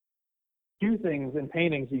do things in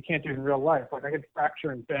paintings you can't do in real life. Like I can fracture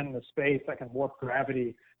and bend the space. I can warp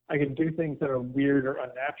gravity. I can do things that are weird or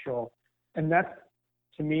unnatural. And that's,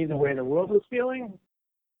 to me, the way the world was feeling.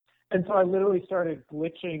 And so I literally started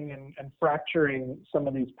glitching and fracturing some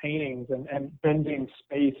of these paintings and bending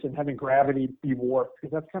space and having gravity be warped,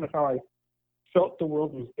 because that's kind of how I felt the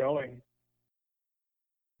world was going.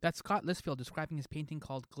 That's Scott Listfield describing his painting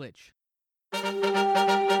called Glitch.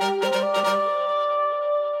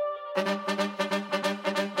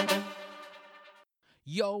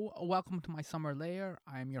 Yo, welcome to my summer lair.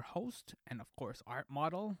 I'm your host and, of course, art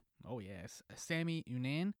model. Oh yes, Sammy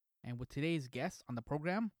Unan. And with today's guest on the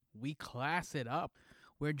program, we class it up.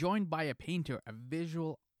 We're joined by a painter, a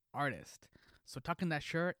visual artist. So tuck in that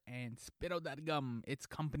shirt and spit out that gum. It's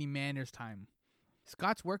company manners time.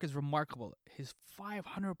 Scott's work is remarkable. His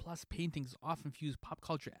 500 plus paintings often fuse pop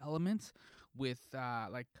culture elements with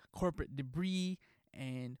like corporate debris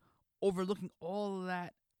and overlooking all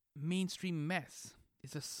that mainstream mess.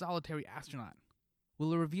 It's a solitary astronaut.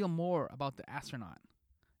 We'll reveal more about the astronaut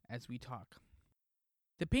as we talk.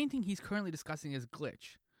 The painting he's currently discussing is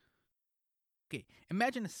Glitch. Okay,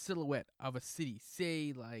 imagine a silhouette of a city,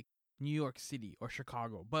 say like New York City or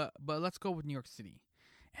Chicago, but let's go with New York City.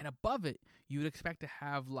 And above it, you would expect to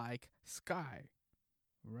have like sky,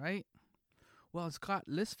 right? Well, in Scott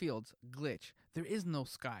Listfield's Glitch, there is no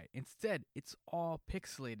sky. Instead, it's all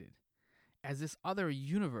pixelated, as this other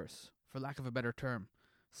universe, for lack of a better term,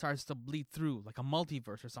 starts to bleed through like a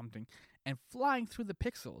multiverse or something, and flying through the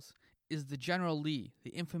pixels is the General Lee,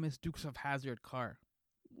 the infamous Dukes of Hazzard car.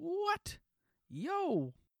 What?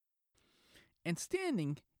 Yo! And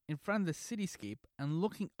standing in front of the cityscape and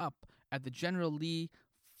looking up at the General Lee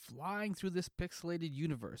flying through this pixelated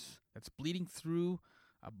universe that's bleeding through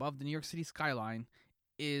above the New York City skyline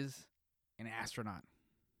is an astronaut.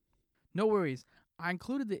 No worries, I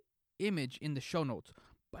included the image in the show notes,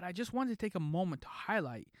 but I just wanted to take a moment to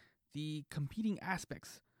highlight the competing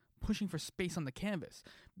aspects pushing for space on the canvas,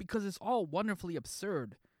 because it's all wonderfully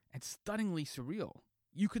absurd and stunningly surreal.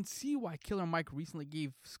 You can see why Killer Mike recently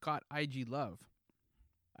gave Scott IG love.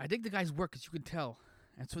 I dig the guy's work, as you can tell,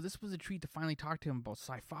 and so this was a treat to finally talk to him about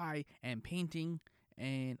sci-fi and painting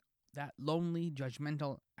and that lonely,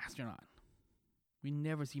 judgmental astronaut. We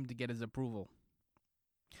never seem to get his approval.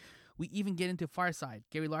 We even get into Fireside,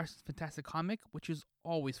 Gary Larson's fantastic comic, which is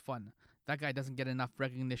always fun. That guy doesn't get enough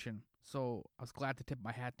recognition, so I was glad to tip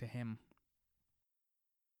my hat to him.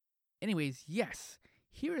 Anyways, yes,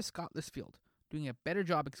 here is Scott Listfield doing a better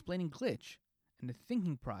job explaining Glitch and the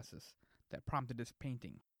thinking process that prompted this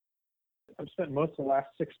painting. I've spent most of the last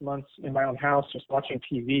 6 months in my own house just watching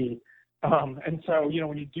TV. And so,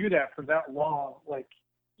 when you do that for that long, like,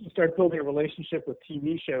 you start building a relationship with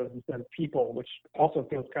TV shows instead of people, which also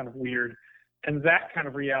feels kind of weird. And that kind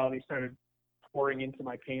of reality started pouring into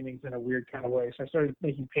my paintings in a weird kind of way. So I started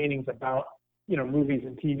making paintings about, movies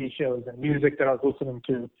and TV shows and music that I was listening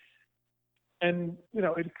to. And,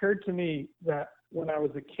 it occurred to me that when I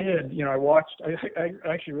was a kid, I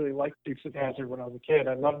actually really liked Dukes of Hazzard when I was a kid.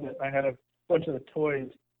 I loved it. I had a bunch of the toys.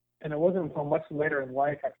 And it wasn't until much later in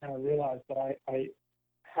life I kind of realized that I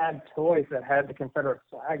had toys that had the Confederate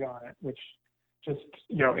flag on it, which just,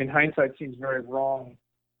 in hindsight seems very wrong.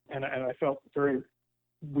 And I felt very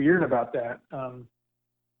weird about that.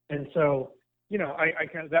 And so, I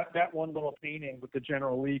kind of, that one little painting with the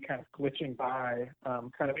General Lee kind of glitching by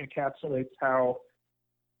kind of encapsulates how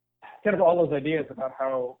kind of all those ideas about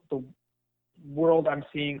how the world I'm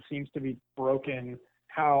seeing seems to be broken,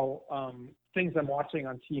 how things I'm watching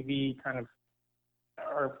on TV kind of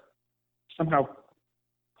are somehow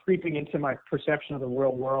creeping into my perception of the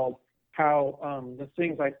real world, how the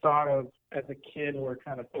things I thought of as a kid were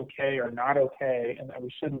kind of okay or not okay, and that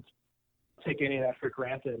we shouldn't take any of that for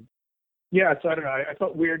granted. Yeah, so I don't know. I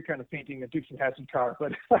felt weird kind of painting a Dukes of Hazzard car,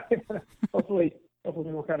 but hopefully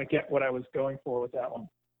we'll kind of get what I was going for with that one.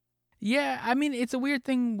 Yeah, I mean, it's a weird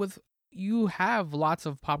thing with, you have lots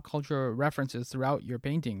of pop culture references throughout your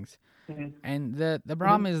paintings. Mm-hmm. And the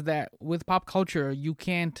problem is that with pop culture, you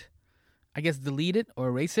can't, I guess, delete it or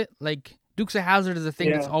erase it. Like, Dukes of Hazzard is a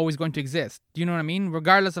thing that's always going to exist. Do you know what I mean?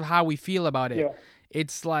 Regardless of how we feel about it. Yeah.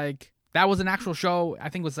 It's like, that was an actual show. I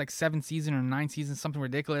think it was like 7 seasons or 9 seasons, something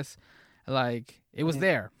ridiculous. Like, it was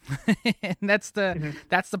there. And that's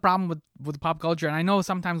the problem with pop culture. And I know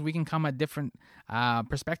sometimes we can come at different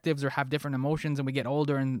perspectives or have different emotions, and we get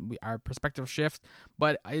older and our perspective shifts.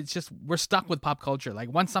 But it's just, we're stuck with pop culture.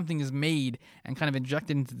 Like, once something is made and kind of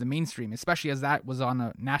injected into the mainstream, especially as that was on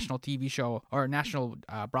a national TV show or a national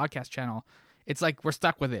broadcast channel, it's like we're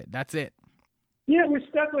stuck with it. That's it. Yeah, we're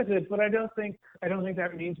stuck with it, but I don't think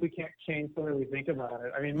that means we can't change the way we think about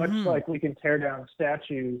it. I mean, much like we can tear down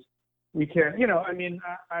statues, we can, I mean,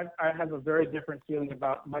 I have a very different feeling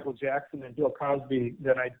about Michael Jackson and Bill Cosby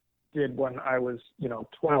than I did when I was,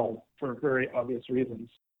 12 for very obvious reasons.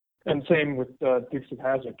 And same with Dukes of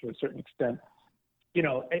Hazzard to a certain extent.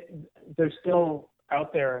 They're still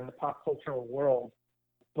out there in the pop cultural world,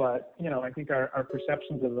 but, I think our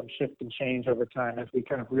perceptions of them shift and change over time as we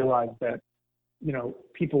kind of realize that,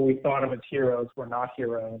 people we thought of as heroes were not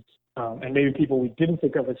heroes, and maybe people we didn't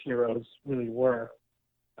think of as heroes really were.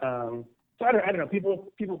 So I don't know.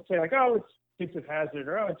 People say like, oh, it's Dukes of Hazzard,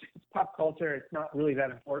 or oh, it's pop culture. It's not really that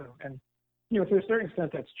important. And to a certain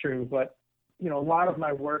extent, that's true. But a lot of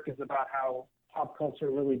my work is about how pop culture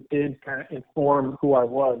really did kind of inform who I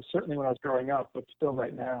was. Certainly when I was growing up, but still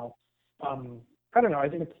right now. I don't know. I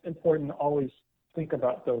think it's important to always think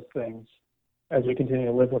about those things as we continue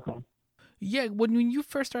to live with them. Yeah, when you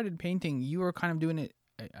first started painting, you were kind of doing it.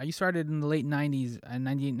 You started in the late 90s,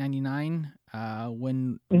 98, 99,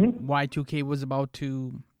 when Y2K was about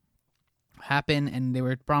to happen, and they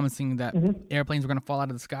were promising that airplanes were going to fall out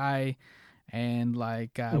of the sky, and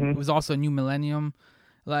it was also a new millennium.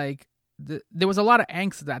 There was a lot of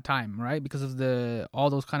angst at that time, right? Because of all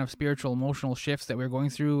those kind of spiritual, emotional shifts that we were going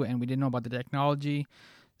through, and we didn't know about the technology.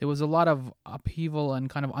 There was a lot of upheaval and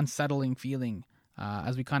kind of unsettling feeling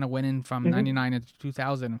as we kind of went in from 99 into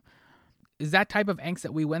 2000. Is that type of angst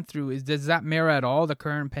that we went through, does that mirror at all the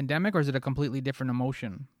current pandemic, or is it a completely different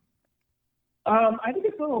emotion? I think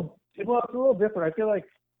it's a little different. I feel like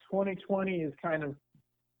 2020 is kind of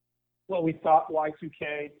what we thought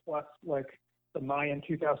Y2K plus like the Mayan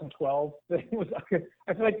 2012 thing was.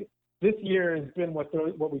 I feel like this year has been what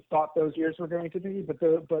we thought those years were going to be, but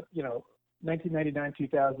 1999,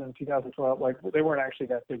 2000, 2012, like they weren't actually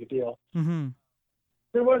that big a deal. Mm-hmm.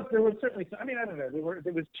 There was certainly. I mean, I don't know.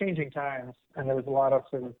 There was changing times, and there was a lot of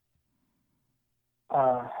sort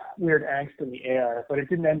of weird angst in the air, but it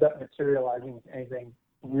didn't end up materializing into anything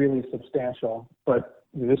really substantial. But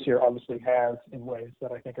this year obviously has in ways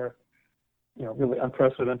that I think are, really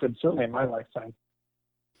unprecedented, certainly in my lifetime.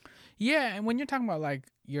 Yeah, and when you're talking about like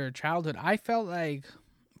your childhood, I felt like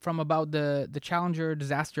from about the Challenger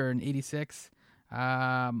disaster in '86,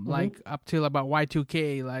 like up till about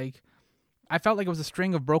Y2K, like I felt like it was a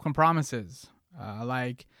string of broken promises.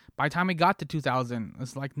 Like by the time we got to 2000,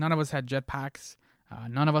 it's like none of us had jetpacks,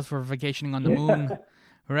 none of us were vacationing on the moon,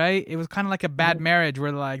 right? It was kind of like a bad marriage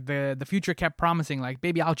where like the future kept promising, like,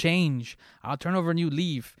 baby, I'll change, I'll turn over a new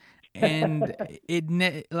leaf. And it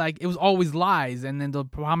was always lies, and then the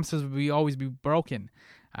promises would always be broken.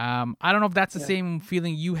 I don't know if that's the same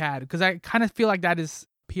feeling you had, because I kind of feel like that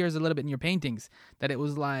appears a little bit in your paintings, that it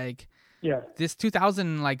was like this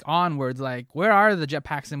 2000 like onwards, like where are the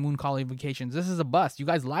jetpacks and moon colony vacations? This is a bust. You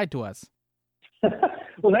guys lied to us.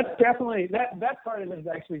 Well, that's definitely that part of it is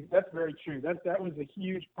actually, that's very true. That was a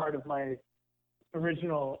huge part of my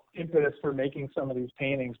original impetus for making some of these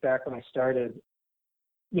paintings back when I started.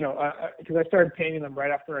 Because I started painting them right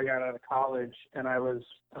after I got out of college, and I was,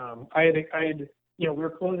 I had, we were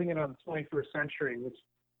closing in on the 21st century, which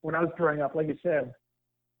when I was growing up, like you said,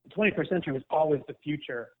 the 21st century was always the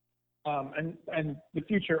future, and the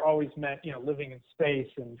future always meant, living in space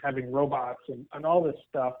and having robots and all this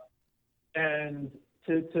stuff, and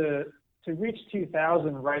to reach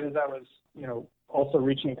 2000 right as I was, also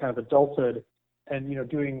reaching kind of adulthood. And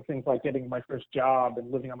doing things like getting my first job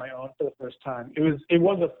and living on my own for the first time. It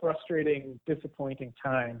was a frustrating, disappointing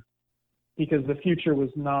time because the future was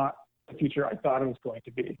not the future I thought it was going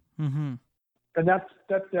to be. Mm-hmm. And that's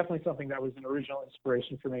definitely something that was an original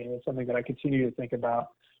inspiration for me, and it's something that I continue to think about.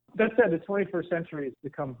 That said, the 21st century has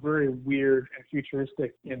become very weird and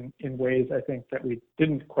futuristic in ways I think that we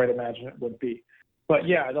didn't quite imagine it would be. But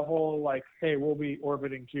yeah, the whole like, hey, we'll be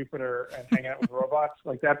orbiting Jupiter and hang out with robots,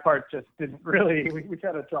 like that part just didn't really, we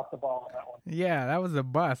kind of dropped the ball on that one. Yeah, that was a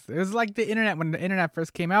bust. It was like the internet, when the internet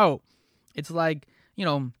first came out. It's like,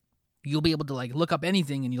 you'll be able to like look up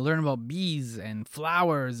anything and you learn about bees and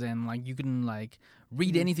flowers, and like you can like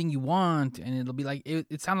read anything you want, and it'll be like,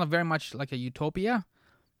 it sounded very much like a utopia.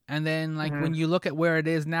 And then, like, when you look at where it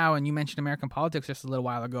is now, and you mentioned American politics just a little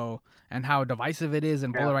while ago, and how divisive it is,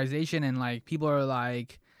 and polarization, and, like, people are,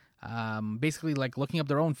 like, basically, like, looking up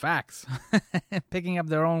their own facts, picking up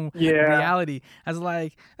their own reality. I was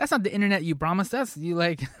like, that's not the internet you promised us. You,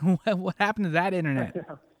 like, what happened to that internet?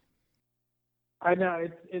 I know.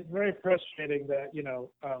 It's very frustrating that,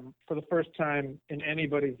 for the first time in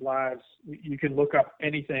anybody's lives, you can look up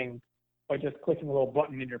anything by just clicking a little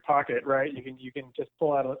button in your pocket, right? You can just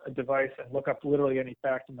pull out a device and look up literally any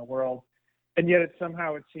fact in the world. and yet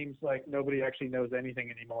somehow it seems like nobody actually knows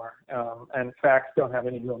anything anymore, and facts don't have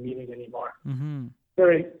any real meaning anymore. Mm-hmm.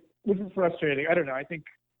 Which is frustrating. I don't know.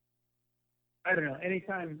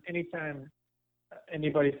 Anytime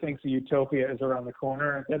anybody thinks a utopia is around the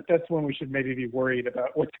corner, that's when we should maybe be worried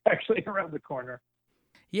about what's actually around the corner.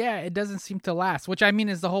 Yeah, it doesn't seem to last, which I mean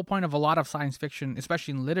is the whole point of a lot of science fiction,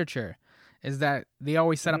 especially in literature, is that they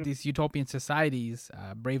always set up these utopian societies,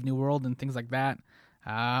 Brave New World and things like that.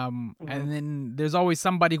 And then there's always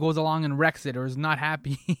somebody goes along and wrecks it or is not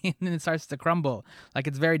happy, and then it starts to crumble. Like,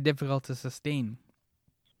 it's very difficult to sustain.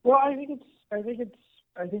 Well, I think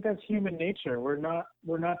that's human nature. We're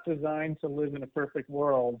not designed to live in a perfect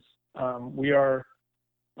world. We are,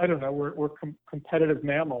 I don't know, we're competitive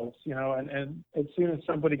mammals, and as soon as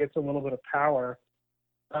somebody gets a little bit of power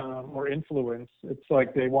or influence, it's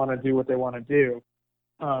like they want to do what they want to do.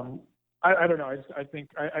 I don't know. I think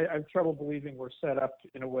I have trouble believing we're set up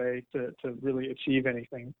in a way to really achieve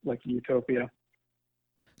anything like utopia.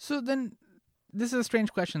 So then, this is a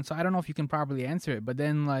strange question, so I don't know if you can properly answer it, but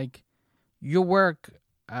then, like, your work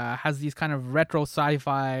has these kind of retro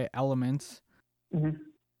sci-fi elements. Mm-hmm.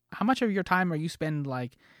 How much of your time are you spend,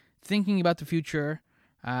 like, thinking about the future,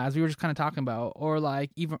 as we were just kind of talking about, or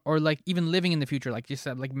even living in the future, like you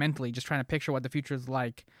said, like mentally, just trying to picture what the future is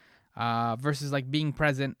like, versus like being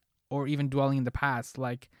present or even dwelling in the past?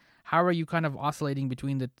 Like, how are you kind of oscillating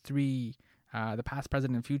between the three, the past,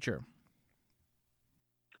 present, and future?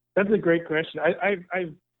 That's a great question. I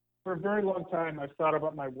for a very long time, I've thought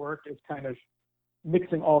about my work as kind of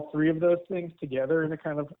mixing all three of those things together in a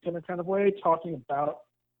kind of way, talking about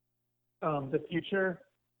the future,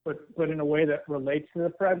 but in a way that relates to the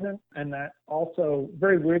present, and that also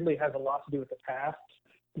very weirdly has a lot to do with the past.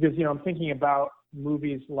 Because I'm thinking about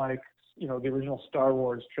movies like the original Star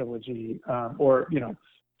Wars trilogy, or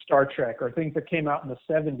Star Trek, or things that came out in the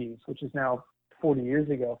 70s, which is now 40 years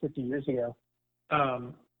ago, 50 years ago.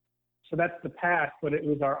 So that's the past, but it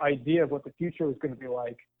was our idea of what the future was going to be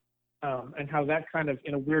like, and how that kind of,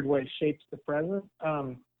 in a weird way, shapes the present.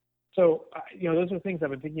 So those are things I've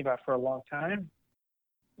been thinking about for a long time.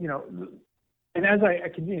 And as I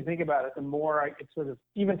continue to think about it, the more it sort of,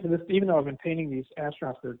 even though I've been painting these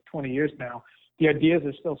astronauts for 20 years now, the ideas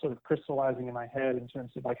are still sort of crystallizing in my head in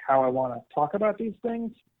terms of like how I want to talk about these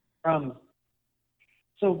things.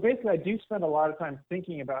 So basically, I do spend a lot of time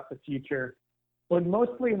thinking about the future, but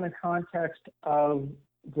mostly in the context of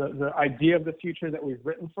the idea of the future that we've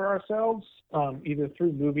written for ourselves, either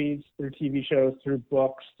through movies, through TV shows, through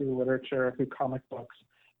books, through literature, through comic books.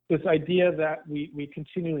 This idea that we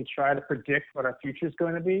continually try to predict what our future is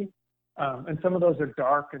going to be. And some of those are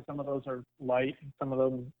dark, and some of those are light, and some of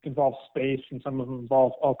them involve space, and some of them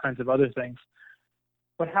involve all kinds of other things.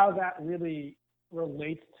 But how that really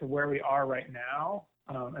relates to where we are right now,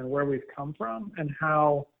 and where we've come from, and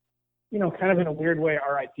how, kind of in a weird way,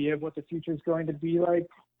 our idea of what the future is going to be like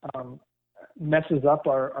messes up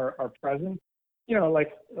our present.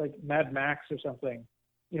 Like Mad Max or something.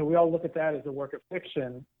 We all look at that as a work of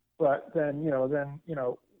fiction, but then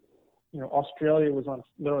Australia was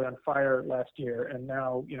literally on fire last year, and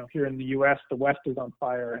now here in the U.S. the West is on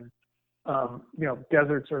fire, and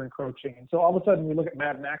deserts are encroaching, and so all of a sudden we look at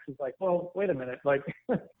Mad Max as like, well, wait a minute, like,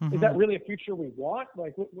 is that really a future we want?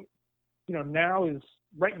 Like,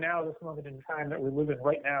 right now, this moment in time that we live in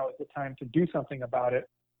right now is the time to do something about it,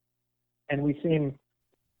 and we seem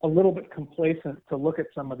a little bit complacent to look at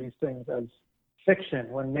some of these things as fiction,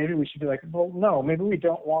 when maybe we should be like, well, no, maybe we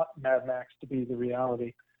don't want Mad Max to be the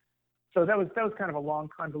reality. So that was kind of a long,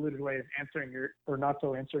 convoluted way of answering your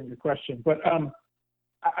question. But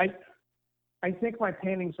I think my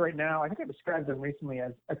paintings right now, I think I described them recently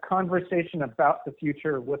as a conversation about the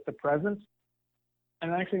future with the present.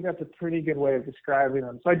 And I think that's a pretty good way of describing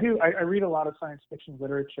them. So I read a lot of science fiction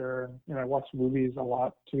literature, and I watch movies a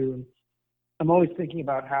lot too. And I'm always thinking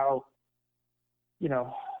about how,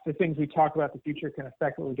 the things we talk about the future can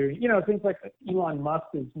affect what we're doing. Things like Elon Musk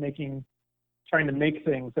is trying to make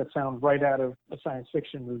things that sound right out of a science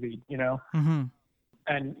fiction movie, Mm-hmm.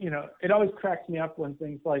 And it always cracks me up when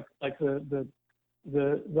things like the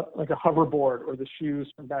like a hoverboard or the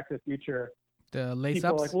shoes from Back to the Future. The lace people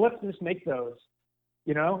ups. are like, well, let's just make those.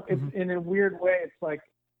 It's in a weird way. It's like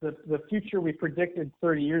the future we predicted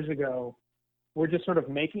 30 years ago, we're just sort of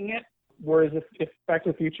making it. Whereas if Back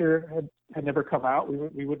to the Future had never come out,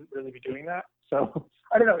 we wouldn't really be doing that. So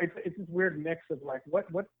I don't know. It's this weird mix of like what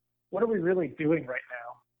are we really doing right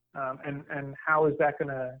now, and how is that going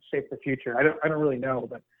to shape the future? I don't really know,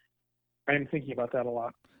 but I am thinking about that a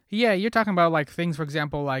lot. Yeah, you're talking about like things, for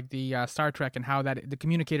example, like the Star Trek, and how that the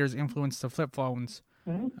communicators influenced the flip phones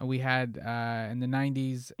we had in the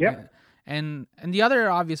 90s. Yep. And the other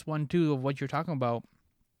obvious one too of what you're talking about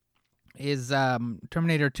is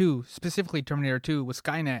Terminator 2, specifically Terminator 2 with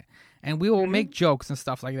Skynet. And we will make jokes and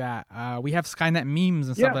stuff like that. We have Skynet memes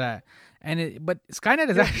and stuff like that. But Skynet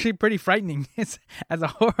is actually pretty frightening. It's as a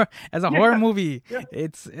horror movie. Yeah.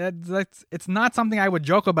 It's not something I would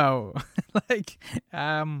joke about.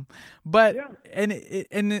 The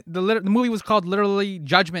movie was called literally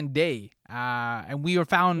Judgment Day.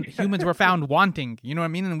 And humans were found wanting. You know what I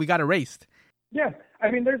mean? And we got erased. Yeah, I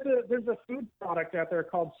mean, there's a food product out there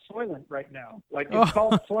called Soylent right now. Like, it's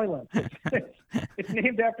called Soylent. It's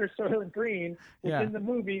named after Soylent Green, which in the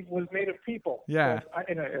movie was made of people. Yeah. So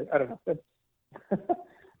I don't know.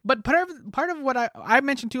 But part of what I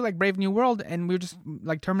mentioned too, like Brave New World, and we were just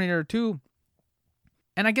like Terminator 2,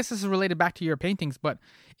 and I guess this is related back to your paintings, but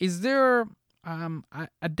is there,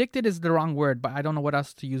 addicted is the wrong word, but I don't know what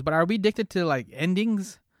else to use, but are we addicted to like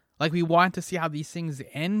endings? Like we want to see how these things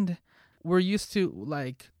end? We're used to,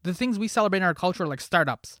 like, the things we celebrate in our culture are like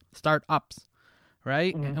startups,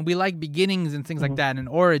 right? Mm-hmm. And we like beginnings and things like that, and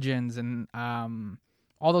origins and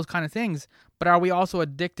all those kind of things. But are we also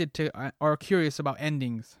addicted to or curious about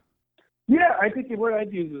endings? Yeah, I think the word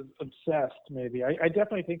I'd use is obsessed, maybe. I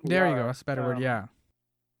definitely think there you go. That's a better word, yeah.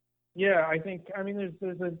 Yeah, I think, I mean,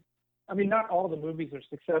 not all the movies are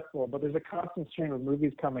successful, but there's a constant stream of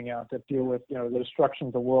movies coming out that deal with, the destruction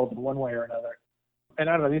of the world in one way or another. And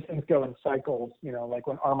I don't know, these things go in cycles, like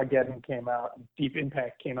when Armageddon came out and Deep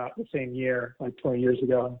Impact came out the same year, like 20 years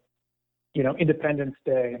ago, and, Independence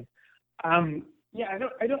Day. And,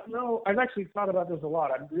 I don't know. I've actually thought about this a lot.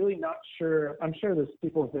 I'm really not sure. I'm sure there's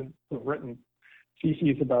people who've written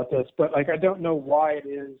theses about this, but like, I don't know why it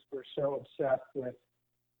is we're so obsessed with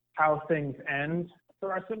how things end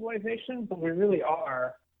for our civilization, but we really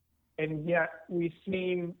are. And yet we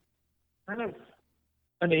seem kind of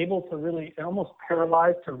unable to really, almost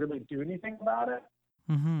paralyzed to really do anything about it.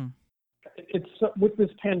 Mm-hmm. It's with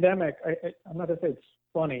this pandemic. I'm not gonna say it's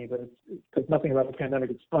funny, but it's because nothing about the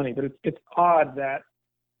pandemic is funny. But it's odd that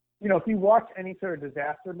if you watch any sort of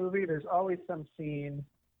disaster movie, there's always some scene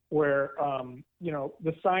where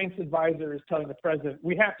the science advisor is telling the president,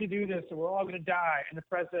 we have to do this or we're all going to die, and the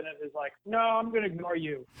president is like, no, I'm going to ignore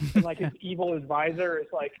you, and like his evil advisor is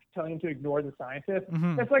like telling him to ignore the scientist.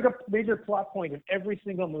 Mm-hmm. That's like a major plot point in every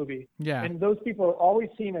single movie. Yeah. And those people are always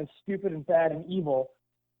seen as stupid and bad and evil,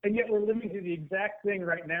 and yet we're living through the exact thing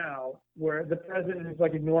right now where the president is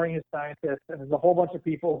like ignoring his scientists, and there's a whole bunch of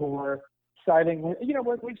people who are siding with,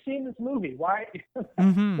 we've seen this movie. Why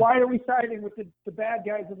why are we siding with the bad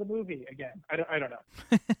guys of the movie again? I don't know.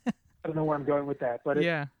 I don't know where I'm going with that, but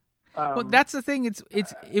yeah. Well, that's the thing. It's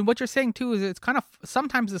what you're saying too is it's kind of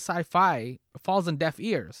sometimes the sci-fi falls on deaf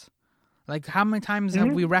ears. Like how many times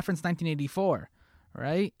have we referenced 1984,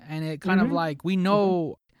 right? And it kind of like we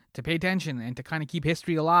know to pay attention and to kind of keep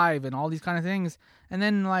history alive and all these kind of things, and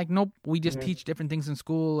then like nope, we just teach different things in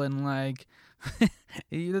school and like.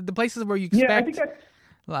 The places where you expect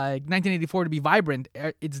like 1984 to be vibrant,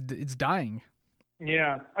 it's dying.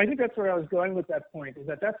 Yeah, I think that's where I was going with that point. Is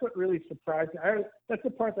that's what really surprised me. That's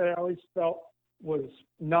the part that I always felt was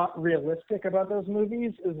not realistic about those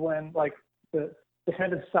movies. Is when like the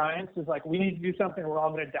head of science is like, we need to do something, we're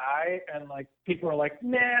all going to die, and like people are like,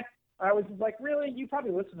 nah. I was just like, really? You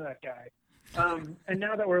probably listen to that guy. And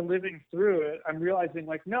now that we're living through it, I'm realizing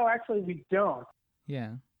like, no, actually we don't.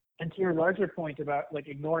 Yeah. And to your larger point about like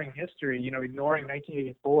ignoring history, ignoring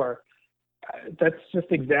 1984, that's just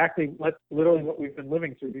exactly literally what we've been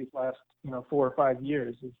living through these last 4 or 5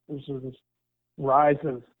 years. There's this rise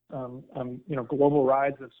of global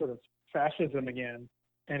rise of sort of fascism again,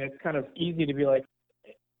 and it's kind of easy to be like,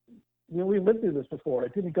 we lived through this before.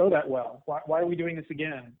 It didn't go that well. Why are we doing this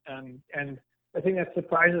again? And I think that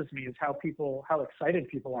surprises me is how excited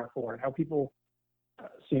people are for it, how people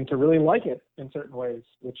seem to really like it in certain ways,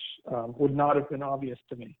 which would not have been obvious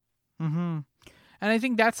to me. Mm-hmm. And I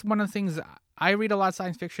think that's one of the things. I read a lot of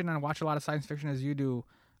science fiction and I watch a lot of science fiction as you do.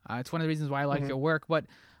 It's one of the reasons why I like your work. But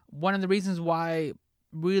one of the reasons why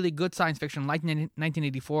really good science fiction like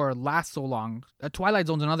 1984 lasts so long, Twilight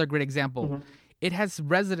Zone's another great example. Mm-hmm. It has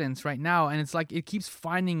resonance right now, and it's like it keeps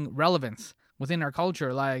finding relevance within our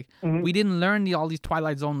culture. Like we didn't learn all these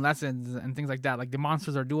Twilight Zone lessons and things like that, like the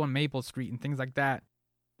monsters are due on Maple Street and things like that.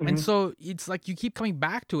 And so it's like you keep coming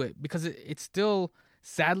back to it because it's still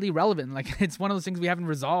sadly relevant. Like it's one of those things we haven't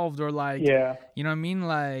resolved, or like, you know what I mean?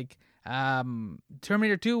 Like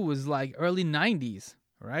Terminator 2 was like early 90s,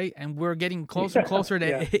 right? And we're getting closer and closer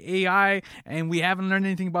to AI, and we haven't learned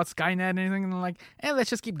anything about Skynet and anything. And like, let's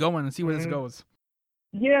just keep going and see where this goes.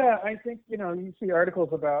 Yeah, I think, you see articles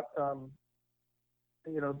about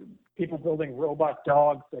people building robot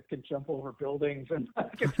dogs that could jump over buildings, and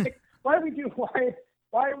it's like, why are we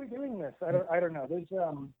doing this? I don't know. There's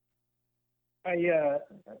I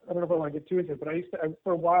don't know if I want to get too into it, but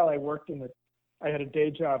for a while I had a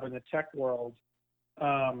day job in the tech world,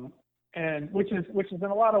 and which is in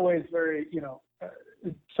a lot of ways very,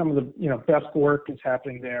 some of the best work is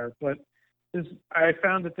happening there. But I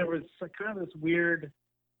found that there was kind of this weird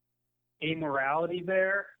amorality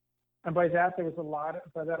there, and by that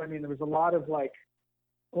I mean there was a lot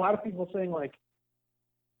of people saying, like,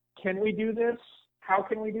 can we do this? How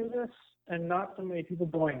can we do this? And not so many people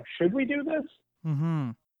going, should we do this?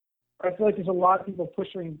 Mm-hmm. I feel like there's a lot of people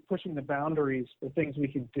pushing the boundaries for things we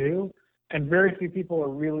can do, and very few people are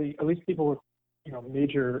really, at least people with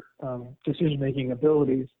major decision-making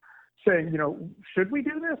abilities, saying, should we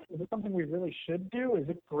do this? Is it something we really should do? Is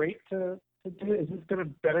it great to do it? Is this going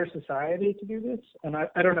to better society to do this? And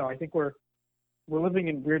I don't know. I think we're living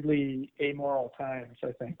in weirdly amoral times,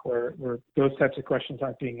 I think, where those types of questions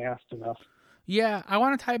aren't being asked enough. Yeah, I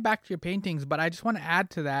want to tie it back to your paintings, but I just want to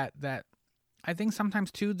add to that I think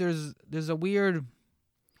sometimes too there's a weird,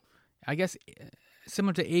 I guess,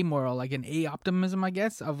 similar to amoral, like an optimism, I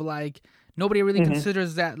guess, of like nobody really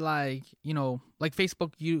considers that, like, like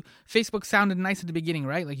Facebook sounded nice at the beginning,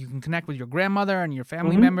 right? Like you can connect with your grandmother and your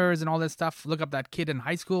family members and all that stuff. Look up that kid in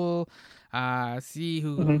high school, see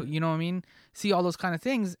who you know what I mean? See all those kind of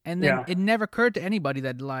things. And then it never occurred to anybody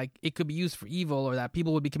that, like, it could be used for evil, or that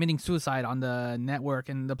people would be committing suicide on the network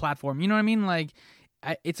and the platform. You know what I mean? Like,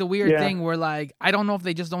 it's a weird thing where, like, I don't know if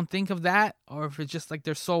they just don't think of that, or if it's just like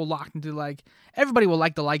they're so locked into, like, everybody will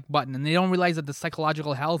like the like button, and they don't realize that the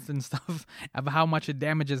psychological health and stuff of how much it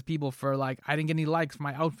damages people for, like, I didn't get any likes for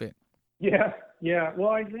my outfit. Yeah. Well,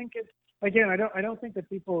 I think again, I don't think that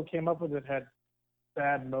people who came up with it had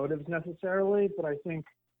bad motives necessarily, but I think,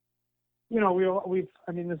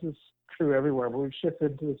 this is true everywhere, but we've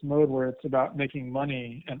shifted to this mode where it's about making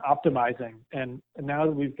money and optimizing, and now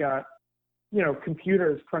that we've got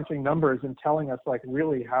computers crunching numbers and telling us, like,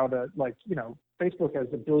 really how to, like, Facebook has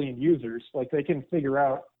 1 billion users. Like, they can figure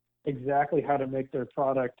out exactly how to make their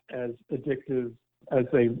product as addictive as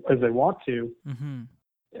they want to.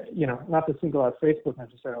 Mm-hmm. Not to single out Facebook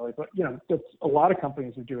necessarily, but that's, a lot of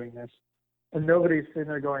companies are doing this, and nobody's sitting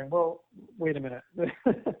there going, well, wait a minute,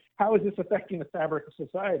 how is this affecting the fabric of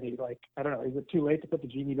society? Like, I don't know. Is it too late to put the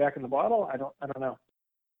genie back in the bottle? I don't know.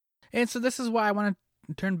 And so this is why I want to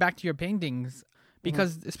turn back to your paintings,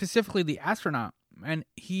 because specifically the astronaut, and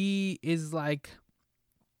he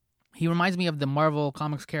reminds me of the Marvel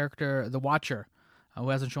Comics character, the Watcher, who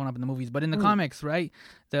hasn't shown up in the movies, but in the comics, right?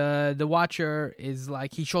 The Watcher is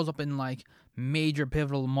like, he shows up in like major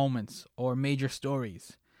pivotal moments or major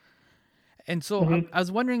stories. And so I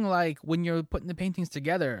was wondering, like, when you're putting the paintings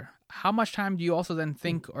together, how much time do you also then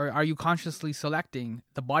think, or are you consciously selecting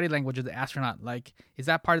the body language of the astronaut? Like, is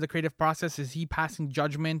that part of the creative process? Is he passing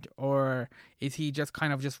judgment, or is he just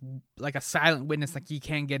kind of just like a silent witness, like he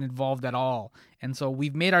can't get involved at all? And so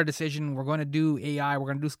we've made our decision. We're going to do AI. We're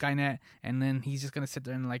going to do Skynet. And then he's just going to sit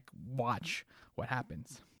there and, like, watch what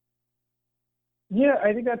happens. Yeah,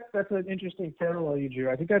 I think that's an interesting parallel you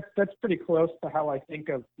drew. I think that's pretty close to how I think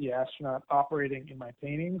of the astronaut operating in my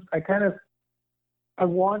paintings. I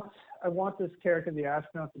want this character, the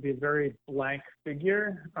astronaut, to be a very blank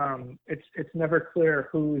figure. It's never clear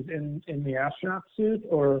who's in the astronaut suit,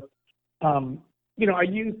 or I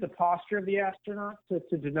use the posture of the astronaut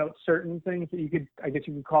to denote certain things that you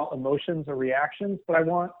could call emotions or reactions. But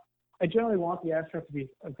I generally want the astronaut to be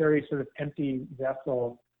a very sort of empty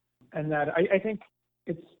vessel. And that I think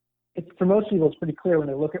it's for most people, it's pretty clear when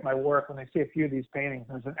they look at my work, when they see a few of these paintings,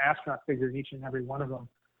 there's an astronaut figure in each and every one of them,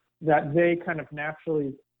 that they kind of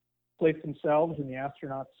naturally place themselves in the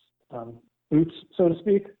astronaut's boots, so to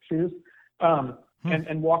speak, shoes,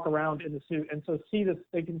 and walk around in the suit. And so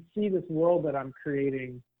they can see this world that I'm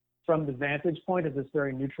creating from the vantage point of this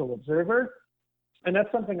very neutral observer. And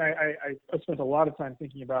that's something I've spent a lot of time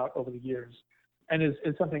thinking about over the years, and is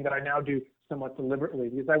something that I now do somewhat deliberately,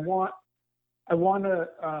 because I want to,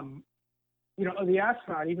 the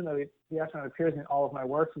astronaut, even though the astronaut appears in all of my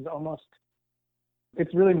works,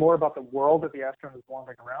 it's really more about the world that the astronaut is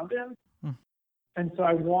wandering around in. And so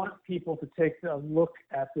I want people to take a look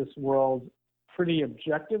at this world pretty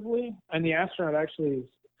objectively. And the astronaut actually is,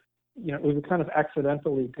 it was a kind of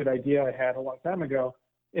accidentally good idea I had a long time ago.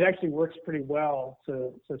 It actually works pretty well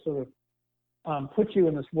to sort of put you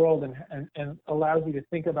in this world and allows you to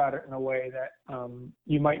think about it in a way that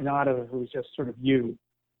you might not have if it was just sort of you.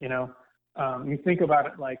 You think about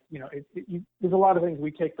it like, there's a lot of things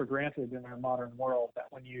we take for granted in our modern world that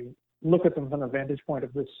when you look at them from the vantage point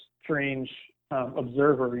of this strange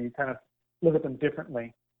observer. You kind of look at them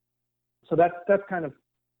differently. So that's kind of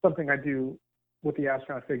something I do with the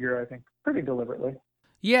astronaut figure, I think, pretty deliberately.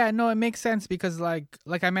 Yeah, no, it makes sense because like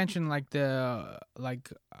I mentioned, I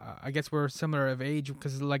guess we're similar of age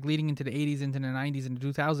because like leading into the 80s, into the 90s, into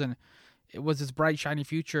 2000, it was this bright, shiny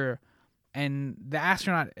future, and the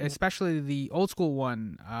astronaut, especially the old school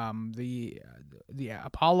one, the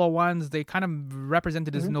Apollo ones, they kind of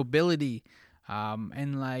represented this nobility,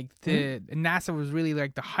 and like the NASA was really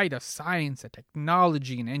like the height of science and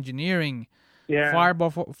technology and engineering, far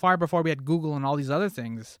before we had Google and all these other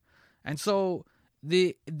things, and so.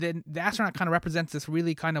 The astronaut kind of represents this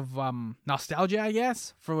really kind of nostalgia, I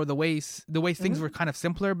guess, for the way things were kind of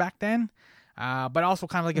simpler back then, but also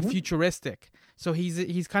kind of like a futuristic. So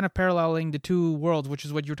he's kind of paralleling the two worlds, which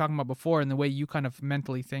is what you were talking about before, and the way you kind of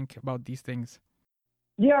mentally think about these things.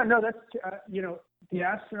 Yeah, no, that's the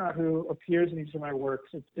astronaut who appears in each of my works.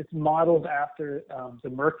 It's modeled after the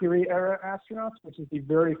Mercury era astronauts, which is the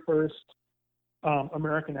very first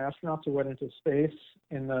American astronauts who went into space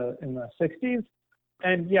in the 60s.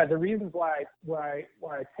 And yeah, the reasons why I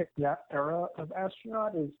picked that era of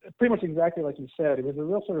astronaut is pretty much exactly like you said. It was a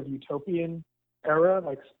real sort of utopian era,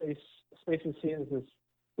 like space is seen as this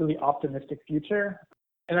really optimistic future.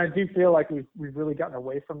 And I do feel like we've really gotten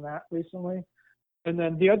away from that recently. And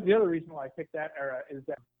then the other reason why I picked that era is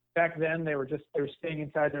that back then they were staying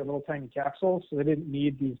inside their little tiny capsules, so they didn't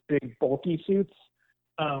need these big bulky suits.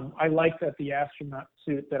 I like that the astronaut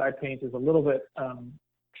suit that I paint is a little bit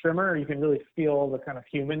trimmer. You can really feel the kind of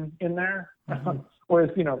human in there. Whereas,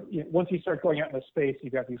 once you start going out into space,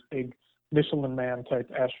 you've got these big Michelin Man type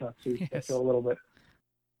astronaut suits that feel a little bit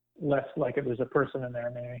less like there's a person in there,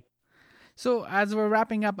 maybe. So as we're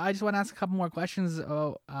wrapping up, I just want to ask a couple more questions.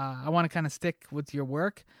 I want to kind of stick with your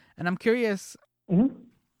work, and I'm curious.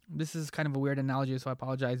 This is kind of a weird analogy, so I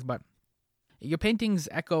apologize, but your paintings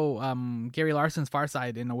echo Gary Larson's Far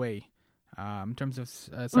Side in a way. In terms of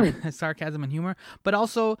sarcasm and humor, but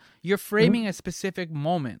also you're framing a specific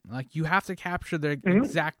moment. Like you have to capture the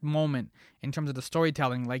exact moment in terms of the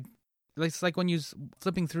storytelling. Like it's like when you're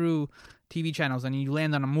flipping through TV channels and you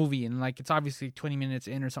land on a movie and like it's obviously 20 minutes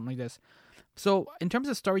in or something like this. So in terms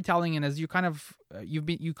of storytelling, and as you kind of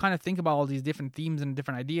you kind of think about all these different themes and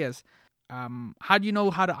different ideas, how do you know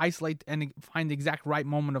how to isolate and find the exact right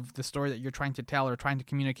moment of the story that you're trying to tell or trying to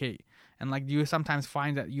communicate? And like, do you sometimes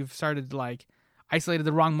find that you've started like isolated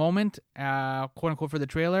the wrong moment, quote unquote, for the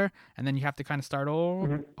trailer, and then you have to kind of start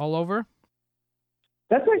all over?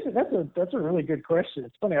 That's a really good question.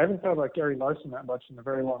 It's funny, I haven't thought about Gary Larson that much in a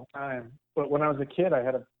very long time. But when I was a kid, I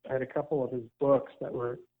had a couple of his books that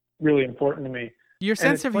were really important to me. Your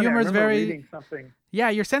sense of humor is very.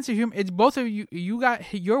 Yeah, your sense of humor. It's both of you. You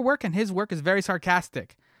got your work and his work is very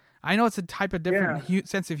sarcastic. I know it's a type of different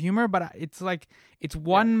sense of humor, but it's like it's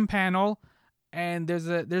one panel, and there's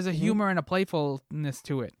a humor and a playfulness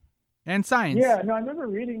to it, and science. Yeah, no, I remember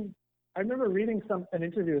reading an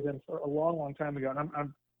interview with him for a long, long time ago, and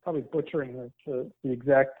I'm probably butchering the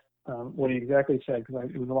exact what he exactly said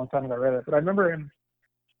because it was a long time ago I read it. But I remember him,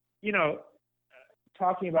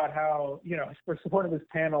 talking about how, for support of his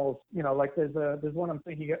panels, like there's one I'm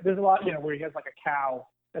thinking, there's a lot, where he has like a cow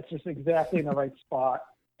that's just exactly in the right spot.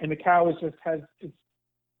 And the cow has its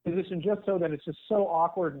positioned just so that it's just so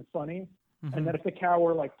awkward and funny. And that if the cow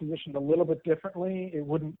were like positioned a little bit differently, it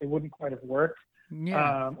wouldn't quite have worked.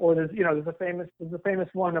 Yeah. Or there's a famous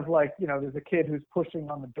one of like, there's a kid who's pushing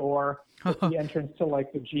on the door at the entrance to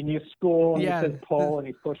like the genius school, and it says pull, and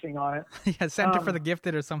he's pushing on it. Yeah, Center for the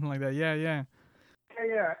Gifted or something like that. Yeah.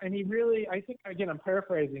 Yeah, and he really, I think, again, I'm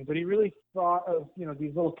paraphrasing, but he really thought of,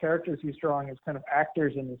 these little characters he's drawing as kind of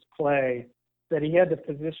actors in this play, that he had to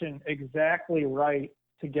position exactly right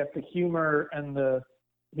to get the humor and the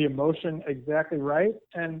emotion exactly right.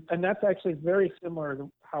 And that's actually very similar to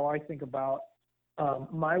how I think about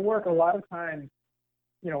my work. A lot of times,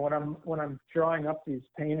 when I'm drawing up these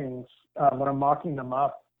paintings, when I'm mocking them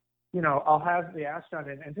up, I'll have the astronaut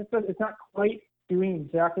in, and it's not quite doing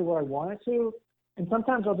exactly what I want it to. And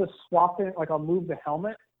sometimes I'll just swap it, like I'll move the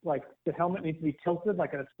helmet, like the helmet needs to be tilted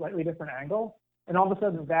like at a slightly different angle. And all of a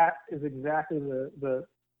sudden that is exactly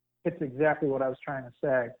it's exactly what I was trying to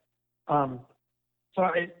say. So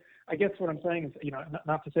I guess what I'm saying is,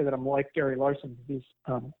 not to say that I'm like Gary Larson, he's,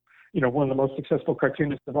 one of the most successful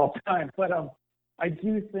cartoonists of all time, but I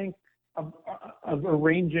do think of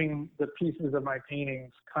arranging the pieces of my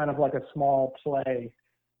paintings kind of like a small play.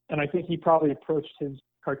 And I think he probably approached his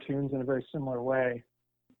cartoons in a very similar way,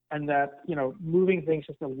 and that moving things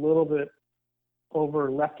just a little bit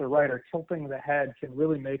over left or right or tilting the head can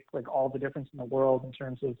really make like all the difference in the world in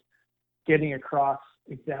terms of getting across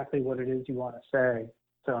exactly what it is you want to say.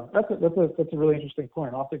 So that's a really interesting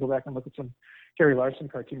point. I'll have to go back and look at some Gary Larson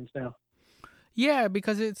cartoons now. Yeah,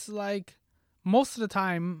 because it's like most of the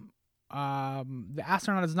time, the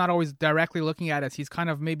astronaut is not always directly looking at us. He's kind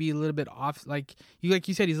of maybe a little bit off. Like you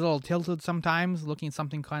said, he's a little tilted sometimes, looking at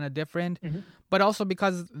something kind of different. Mm-hmm. But also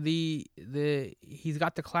because the he's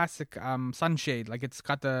got the classic sunshade, like it's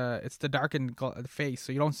the darkened face,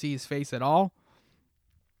 so you don't see his face at all.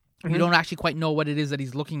 Mm-hmm. You don't actually quite know what it is that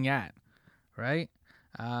he's looking at, right?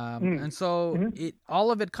 And so it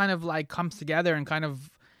all of it kind of like comes together and kind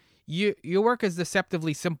of your work is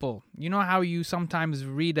deceptively simple. You know how you sometimes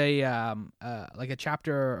read like a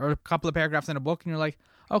chapter or a couple of paragraphs in a book and you're like,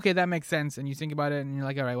 okay, that makes sense, and you think about it and you're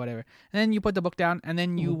like, all right, whatever. And then you put the book down and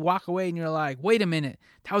then you walk away and you're like, wait a minute,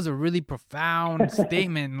 that was a really profound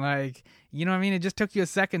statement. Like, you know what I mean? It just took you a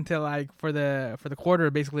second to like for the quarter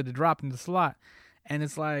basically to drop into the slot. And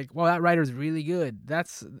it's like, well, that writer's really good.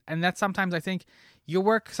 That's sometimes I think your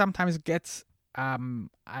work sometimes gets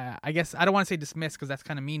I guess I don't want to say dismissed because that's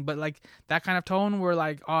kind of mean, but like that kind of tone where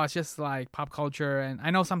like, oh, it's just like pop culture. And I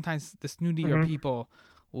know sometimes the snootier people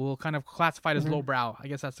will kind of classify it as lowbrow. I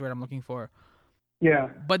guess that's the word I'm looking for. Yeah.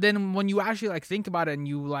 But then when you actually like think about it and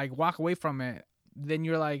you like walk away from it, then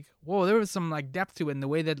you're like, whoa, there was some like depth to it. And the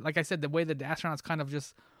way that, like I said, the way that the astronauts kind of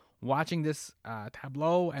just watching this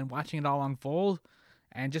tableau and watching it all unfold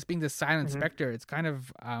and just being the silent specter, it's kind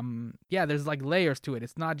of there's like layers to it.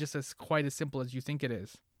 It's not just as quite as simple as you think it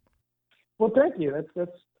is. Well, thank you.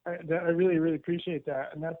 I really, really appreciate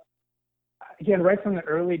that. And that's, again, right from the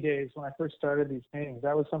early days when I first started these paintings,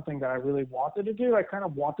 that was something that I really wanted to do. I kind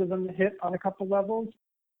of wanted them to hit on a couple levels.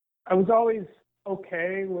 I was always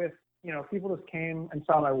okay with, people just came and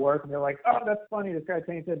saw my work and they're like, oh, that's funny. This guy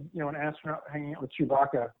painted, an astronaut hanging out with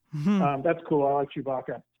Chewbacca. That's cool. I like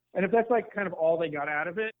Chewbacca. And if that's like kind of all they got out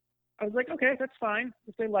of it, I was like, okay, that's fine.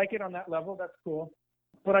 If they like it on that level, that's cool.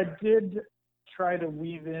 But I did try to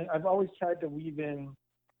weave in, I've always tried to weave in,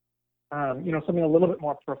 something a little bit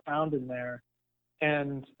more profound in there.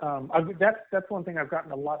 And that's one thing I've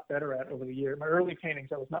gotten a lot better at over the years. My early paintings,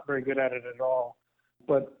 I was not very good at it at all,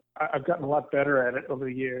 but I've gotten a lot better at it over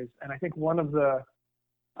the years. And I think one of the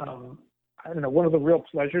real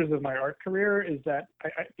pleasures of my art career is that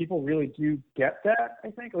people really do get that.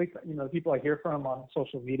 I think, at least, the people I hear from on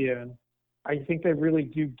social media, and I think they really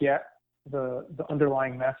do get the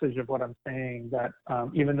underlying message of what I'm saying, that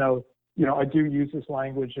even though, I do use this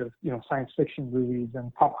language of, science fiction movies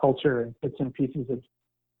and pop culture and bits and pieces of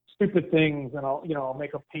stupid things, and I'll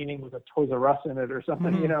make a painting with a Toys R Us in it or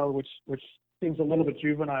something, which seems a little bit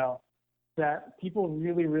juvenile, that people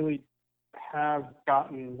really, really have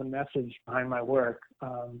gotten the message behind my work,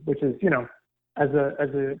 which is, as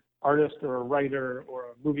a artist or a writer or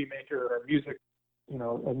a movie maker or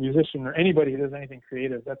a musician or anybody who does anything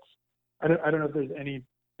creative, I don't know if there's any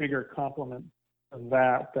bigger compliment than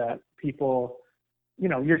that people,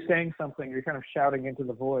 you're saying something, you're kind of shouting into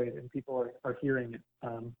the void and people are hearing it.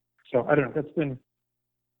 So I don't know, that's been,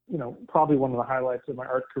 probably one of the highlights of my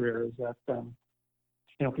art career is that,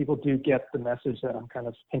 people do get the message that I'm kind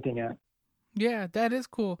of hinting at. Yeah, that is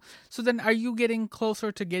cool. So then are you getting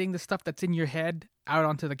closer to getting the stuff that's in your head out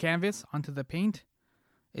onto the canvas, onto the paint?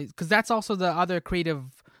 Because that's also the other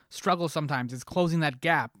creative struggle sometimes, is closing that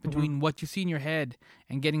gap between what you see in your head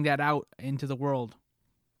and getting that out into the world.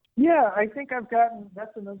 Yeah, I think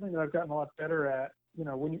that's another thing that I've gotten a lot better at.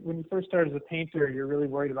 When you first start as a painter, you're really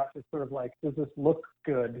worried about this sort of like, does this look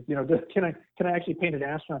good? Can I actually paint an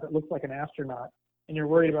astronaut that looks like an astronaut? And you're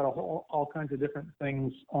worried about all kinds of different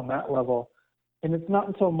things on that level. And it's not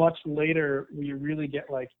until much later where you really get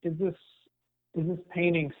like, is this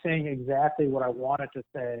painting saying exactly what I want it to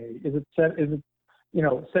say? Is it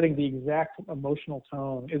setting the exact emotional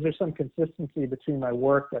tone? Is there some consistency between my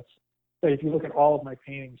work that's, say, if you look at all of my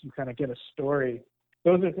paintings, you kind of get a story.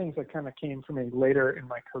 Those are things that kind of came for me later in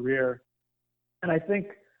my career. And I think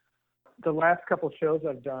the last couple of shows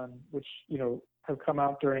I've done, which, have come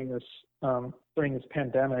out during this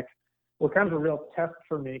pandemic, were kind of a real test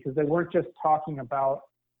for me, because they weren't just talking about,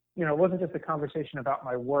 it wasn't just a conversation about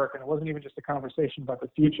my work, and it wasn't even just a conversation about the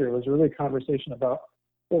future. It was really a conversation about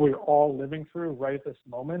what we were all living through right at this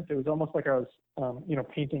moment. It was almost like I was,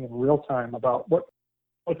 painting in real time about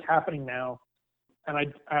what's happening now. And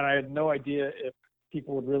I had no idea if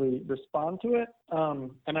people would really respond to it.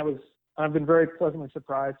 And I've been very pleasantly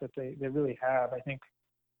surprised that they really have. I think,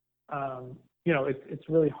 it's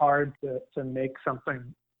really hard to make something,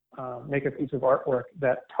 make a piece of artwork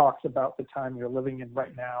that talks about the time you're living in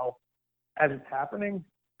right now as it's happening,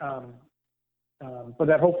 but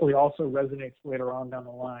that hopefully also resonates later on down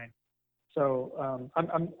the line. So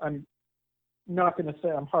I'm not going to say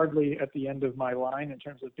I'm hardly at the end of my line in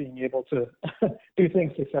terms of being able to do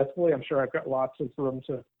things successfully. I'm sure I've got lots of room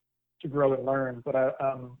to grow and learn, but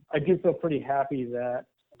I do feel pretty happy that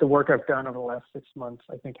the work I've done over the last 6 months,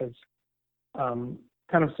 I think, has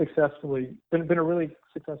kind of successfully been a really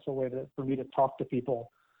successful way for me to talk to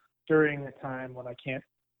people during a time when I can't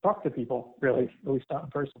talk to people, really, at least not in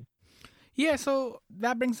person. Yeah, so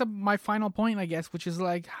that brings up my final point, I guess, which is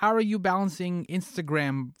like, how are you balancing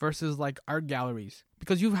Instagram versus like art galleries?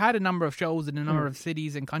 Because you've had a number of shows in a number of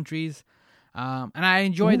cities and countries, and I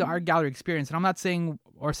enjoy the art gallery experience. And I'm not saying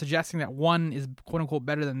or suggesting that one is quote unquote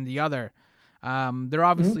better than the other. They're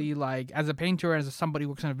obviously like, as a painter, as somebody who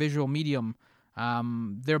works in a visual medium,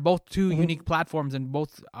 they're both two unique platforms, and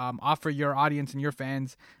both offer your audience and your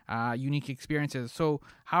fans unique experiences. So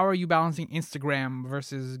how are you balancing Instagram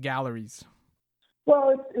versus galleries?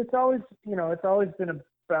 Well, it's always been a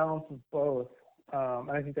balance of both,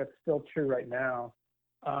 and I think that's still true right now.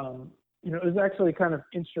 It was actually kind of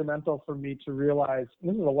instrumental for me to realize,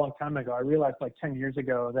 and this is a long time ago, I realized like 10 years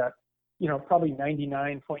ago that, probably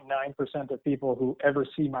 99.9% of people who ever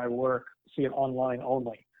see my work see it online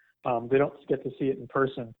only. They don't get to see it in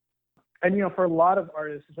person. And, for a lot of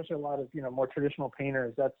artists, especially a lot of, more traditional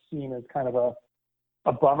painters, that's seen as kind of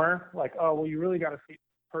a bummer. Like, oh, well, you really got to see it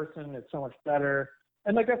in person. It's so much better.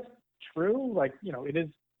 And like, that's true. Like, it is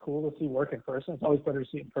cool to see work in person. It's always better to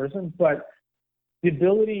see it in person. But the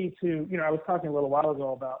ability to, I was talking a little while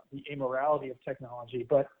ago about the amorality of technology,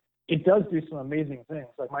 but it does do some amazing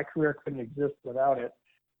things. Like, my career couldn't exist without it.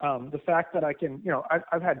 The fact that I can,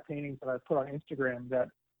 I've had paintings that I've put on Instagram that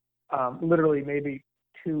literally maybe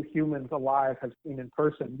 2 humans alive have seen in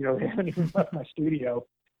person. They haven't even left my studio.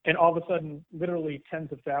 And all of a sudden, literally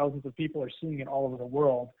tens of thousands of people are seeing it all over the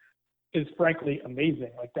world is frankly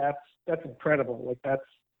amazing. Like, that's incredible. Like,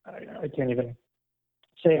 I can't even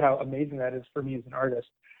say how amazing that is for me as an artist.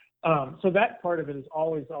 So that part of it has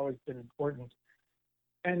always been important.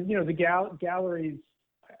 And, the galleries,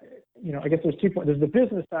 I guess there's 2 points. There's the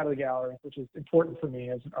business side of the gallery, which is important for me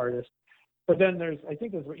as an artist. But then I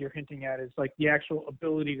think that's what you're hinting at, is like the actual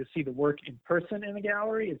ability to see the work in person in a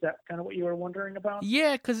gallery. Is that kind of what you were wondering about?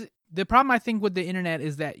 Yeah, because the problem I think with the internet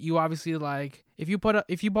is that you obviously, like, if you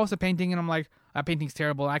post a painting and I'm like, that painting's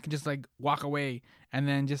terrible, I can just like walk away and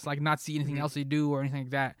then just like not see anything else they do or anything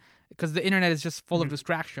like that, because the internet is just full of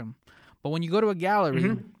distraction. But when you go to a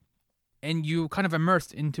gallery and you kind of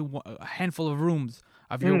immersed into a handful of rooms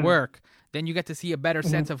of your work, then you get to see a better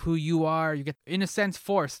sense of who you are. You get, in a sense,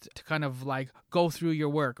 forced to kind of like go through your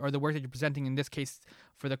work, or the work that you're presenting, in this case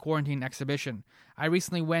for the quarantine exhibition. I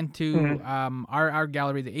recently went to our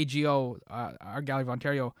gallery, the AGO, Art Gallery of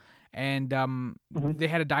Ontario, and they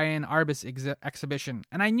had a Diane Arbus exhibition.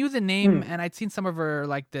 And I knew the name, and I'd seen some of her,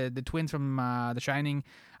 like the twins from The Shining.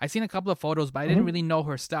 I'd seen a couple of photos, but I didn't really know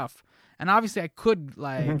her stuff. And obviously I could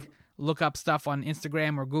like look up stuff on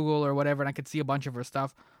Instagram or Google or whatever, and I could see a bunch of her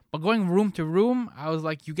stuff. But going room to room, I was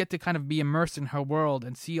like, you get to kind of be immersed in her world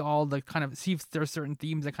and see all the kind of, see if there's certain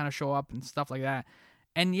themes that kind of show up and stuff like that.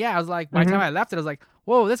 And yeah, I was like, by the time I left it, I was like,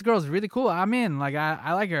 whoa, this girl's really cool. I'm in. Like,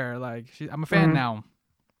 I like her. Like, I'm a fan now.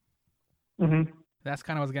 That's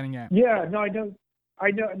kind of what I was getting at. Yeah, no, I know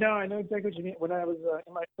exactly what you mean. When I was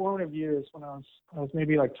in my formative years, when I was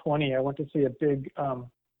maybe like 20, I went to see a big show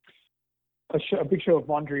of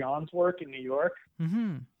Mondrian's work in New York.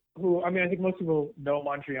 Who, I mean, I think most people know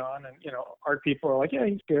Mondrian, and art people are like, yeah,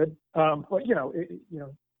 he's good. But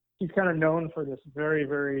he's kind of known for this very,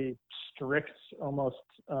 very strict, almost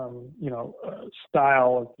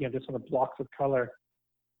style of just sort of blocks of color.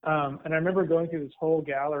 And I remember going through this whole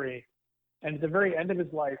gallery, and at the very end of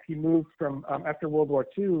his life, he moved from after World War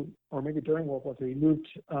II, or maybe during World War II, he moved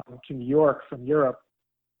to New York from Europe.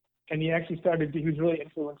 And he actually he was really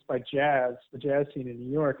influenced by jazz, the jazz scene in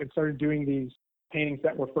New York, and started doing these paintings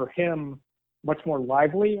that were for him much more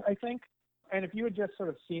lively, I think. And if you had just sort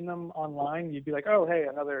of seen them online, you'd be like, oh, hey,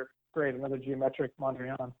 another geometric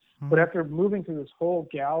Mondrian. But after moving through this whole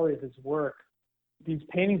gallery of his work, these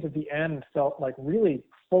paintings at the end felt like really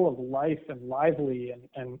full of life and lively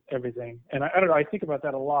and everything. And I don't know, I think about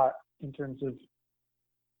that a lot in terms of,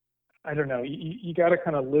 I don't know, you got to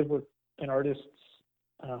kind of live with an artist's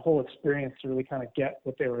whole experience to really kind of get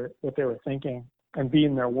what they were thinking and be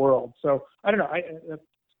in their world. So I don't know. That's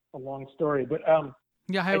a long story, but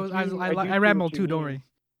yeah, I ramble too. Don't worry.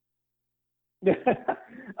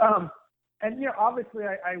 And obviously,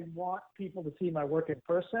 I want people to see my work in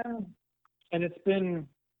person, and it's been,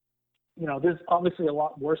 there's obviously a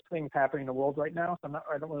lot worse things happening in the world right now. So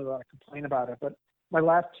I don't really want to complain about it. But my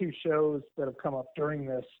last 2 shows that have come up during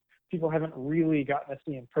this, people haven't really gotten to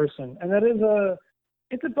see in person, and that is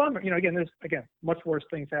it's a bummer. Again, there's much worse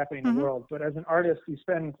things happening in the world. But as an artist, you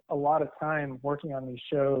spend a lot of time working on these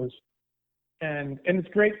shows, and it's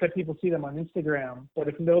great that people see them on Instagram. But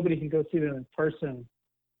if nobody can go see them in person,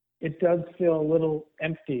 it does feel a little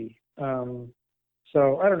empty.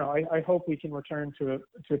 So I don't know. I hope we can return to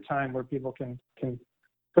a time where people can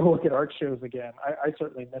go look at art shows again. I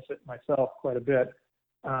certainly miss it myself quite a bit.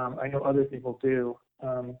 I know other people do.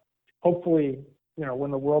 Hopefully,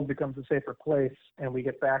 when the world becomes a safer place and we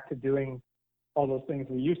get back to doing all those things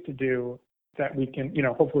we used to do, that we can,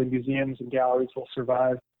 hopefully museums and galleries will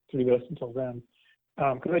survive through this until then.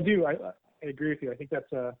 Because I agree with you. I think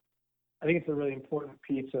it's a really important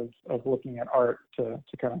piece of looking at art to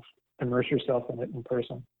kind of immerse yourself in it in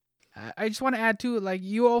person. I just want to add too, like,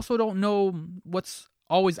 you also don't know what's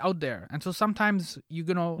always out there, and so sometimes you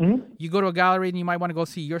go to a gallery and you might want to go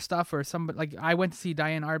see your stuff, or somebody, like I went to see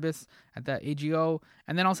Diane Arbus at the AGO,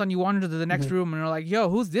 and then all of a sudden you wander to the next room and you're like, yo,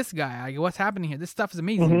 who's this guy? Like, what's happening here? This stuff is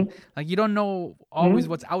amazing. Like, you don't know always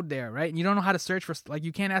what's out there, right? And you don't know how to search for, like,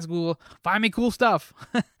 you can't ask Google, find me cool stuff.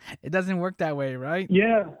 It doesn't work that way, right?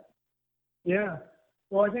 Yeah.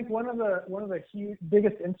 Well, I think one of the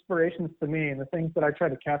biggest inspirations to me, and the things that I try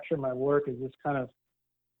to capture in my work, is this kind of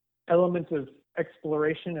element of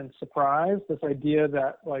exploration and surprise. This idea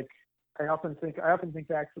that, like, I often think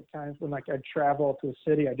back to times when, like, I'd travel to a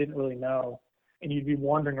city I didn't really know, and you'd be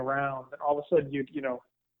wandering around, and all of a sudden you'd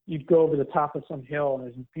go over the top of some hill and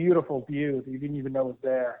there's a beautiful view that you didn't even know was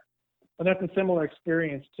there. And that's a similar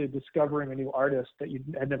experience to discovering a new artist that you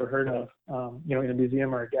had never heard of, in a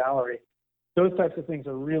museum or a gallery. Those types of things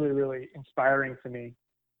are really, really inspiring to me.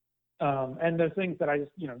 And the things that I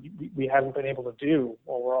just, we haven't been able to do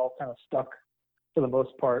while we're all kind of stuck, for the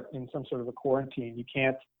most part, in some sort of a quarantine. You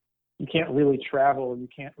can't really travel. You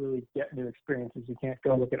can't really get new experiences. You can't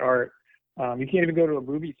go look at art. You can't even go to a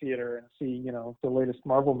movie theater and see, the latest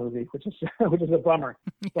Marvel movie, which is a bummer.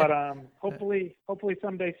 But hopefully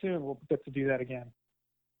someday soon we'll get to do that again.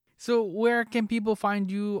 So where can people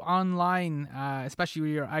find you online, especially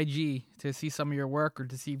with your IG, to see some of your work, or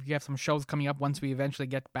to see if you have some shows coming up once we eventually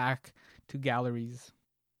get back to galleries?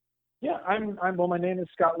 Yeah, my name is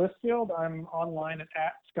Scott Listfield. I'm online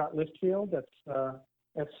at Scott Listfield. That's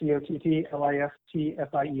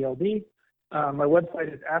ScottListfield. My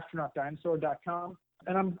website is astronautdinosaur.com,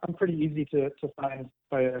 and I'm pretty easy to find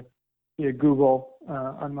via Google.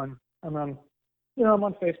 I'm on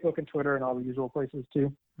Facebook and Twitter and all the usual places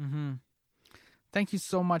too. Mm-hmm. Thank you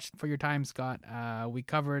so much for your time, Scott. We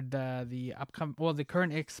covered the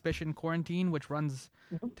current exhibition Quarantine, which runs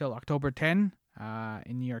till October 10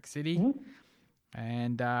 in New York City.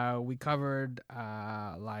 And we covered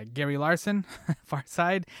like Gary Larson, Far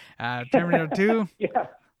Side, Terminator 2. Yeah.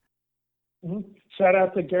 Shout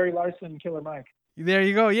out to Gary Larson, Killer Mike. There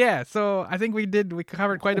you go. Yeah. So I think we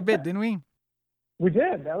covered quite a bit, didn't we? We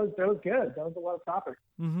did. That was good. That was a lot of topics.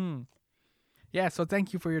 Yeah. So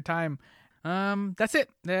thank you for your time. That's it.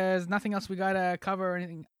 There's nothing else we gotta cover or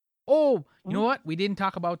anything. Oh, you know what? We didn't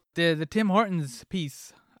talk about the Tim Hortons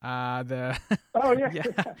piece. Oh yeah. Yeah.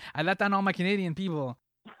 I let down all my Canadian people.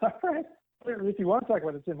 All right. If you want to talk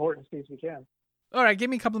about the Tim Hortons piece, we can. All right, give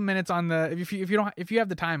me a couple of minutes on the if you have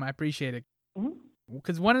the time, I appreciate it.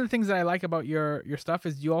 Because one of the things that I like about your stuff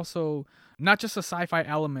is you also, not just the sci-fi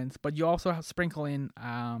elements, but you also sprinkle in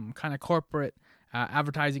kind of corporate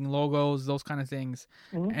advertising logos, those kind of things.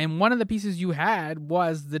 And one of the pieces you had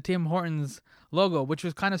was the Tim Hortons logo, which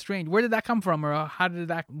was kind of strange. Where did that come from, or how did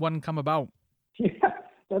that one come about? Yeah,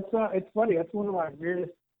 that's it's funny. That's one of my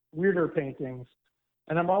weirder paintings.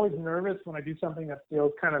 And I'm always nervous when I do something that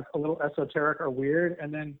feels kind of a little esoteric or weird.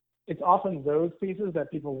 And then it's often those pieces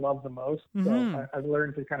that people love the most. So I've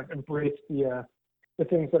learned to kind of embrace the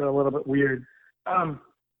things that are a little bit weird.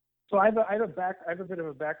 So I have a bit of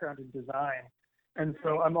a background in design. And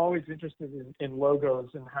so I'm always interested in logos,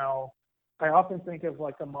 and how I often think of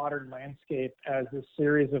like a modern landscape as a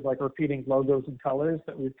series of like repeating logos and colors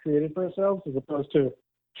that we've created for ourselves, as opposed to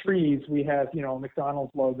trees. We have, a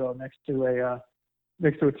McDonald's logo next to a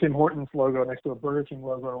Tim Hortons logo, next to a Burger King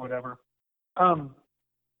logo or whatever. And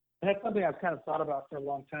that's something I've kind of thought about for a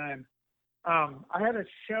long time. I had a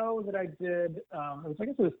show that I did, I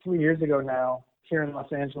guess it was 3 years ago now, here in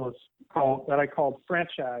Los Angeles, that I called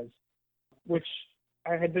Franchise, which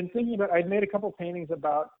I had been thinking about. I'd made a couple paintings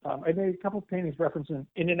referencing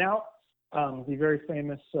In-N-Out, the very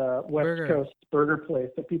famous West Coast burger place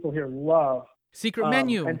that people here love. Secret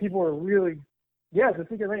menu. And people are really, it's a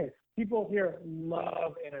secret menu. People here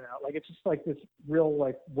love In-N-Out. Like, it's just like this real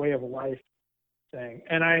like way of life thing.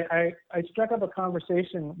 And I struck up a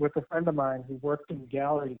conversation with a friend of mine who worked in the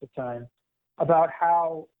gallery at the time about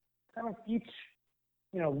how kind of each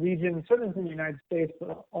regions, certainly in the United States,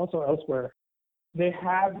 but also elsewhere, they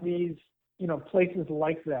have these, places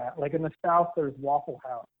like that. Like in the South, there's Waffle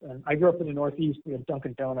House. And I grew up in the Northeast, we have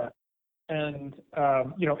Dunkin' Donuts. And,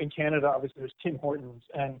 in Canada, obviously, there's Tim Hortons.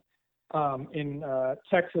 And in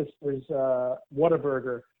Texas, there's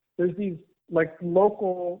Whataburger. There's these like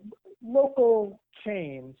local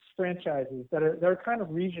chains, franchises that are kind of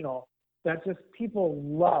regional that just people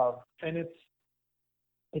love. And it's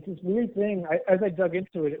this weird thing. As I dug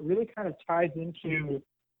into it, it really kind of ties into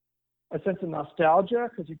a sense of nostalgia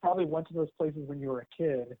because you probably went to those places when you were a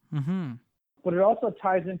kid. Mm-hmm. But it also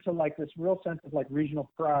ties into like this real sense of like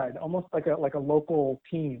regional pride, almost like a local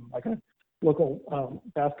team, like a local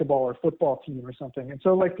basketball or football team or something. And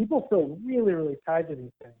so like people feel really, really tied to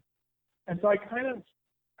these things. And so I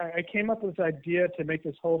came up with this idea to make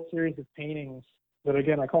this whole series of paintings that,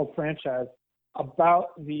 again, I called franchise, about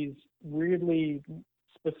these weirdly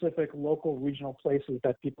specific local regional places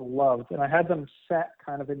that people loved. And I had them set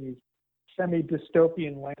kind of in these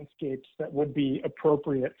semi-dystopian landscapes that would be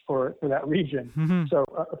appropriate for that region. Mm-hmm. So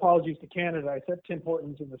apologies to Canada. I set Tim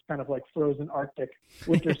Hortons in this kind of like frozen Arctic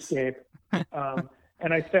winterscape.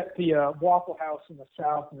 And I set the Waffle House in the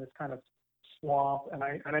South in this kind of swamp. And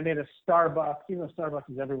I made a Starbucks, even though Starbucks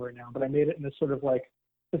is everywhere now, but I made it in this sort of like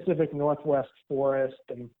Pacific Northwest forest.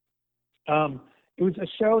 And it was a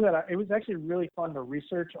show that it was actually really fun to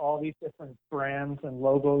research all these different brands and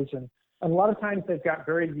logos. And a lot of times they've got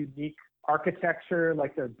very unique architecture,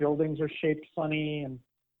 like their buildings are shaped funny, and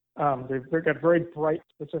they've got very bright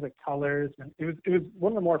specific colors. And it was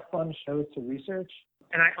one of the more fun shows to research.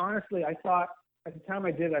 And I thought at the time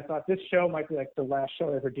I did, I thought this show might be like the last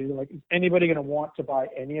show I ever do. Like, is anybody going to want to buy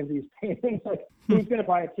any of these paintings? Like, who's going to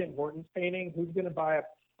buy a Tim Hortons painting? Who's going to buy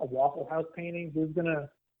a Waffle House painting? Who's going to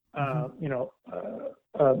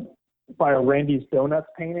by a Randy's Donuts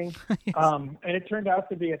painting. Yes. And it turned out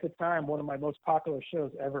to be, at the time, one of my most popular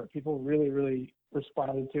shows ever. People really, really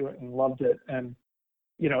responded to it and loved it. And,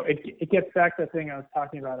 it gets back to the thing I was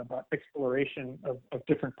talking about exploration of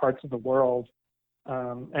different parts of the world.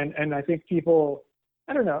 And I think people,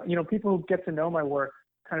 I don't know, people who get to know my work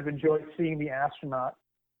kind of enjoy seeing the astronaut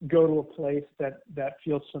go to a place that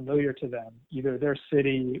feels familiar to them, either their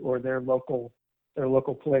city or their local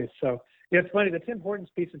place. So yeah, it's funny. The Tim Hortons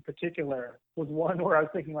piece in particular was one where I was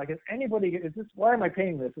thinking, like, why am I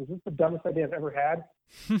painting this? Is this the dumbest idea I've ever had?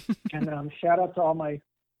 And shout out to all my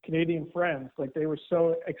Canadian friends. Like, they were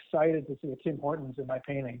so excited to see a Tim Hortons in my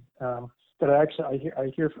painting. But I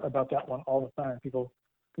hear about that one all the time. People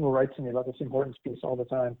write to me about the Tim Hortons piece all the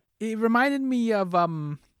time. It reminded me of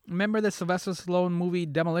remember the Sylvester Stallone movie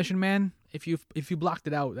Demolition Man? If you blocked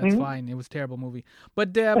it out, that's fine. It was a terrible movie.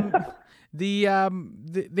 But they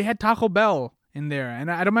had Taco Bell in there, and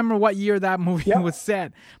I don't remember what year that movie was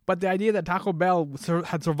set. But the idea that Taco Bell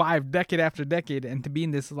had survived decade after decade, and to be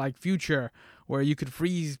in this like future where you could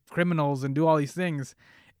freeze criminals and do all these things,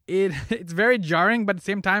 it's very jarring. But at the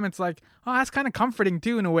same time, it's like, oh, that's kind of comforting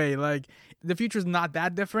too in a way. Like, the future's not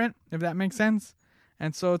that different, if that makes sense.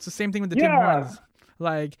 And so it's the same thing with the Tim Hortons.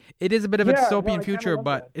 Like, it is a bit of a dystopian future,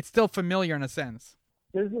 but it's still familiar in a sense.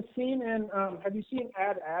 There's a scene in, have you seen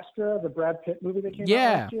Ad Astra, the Brad Pitt movie that came out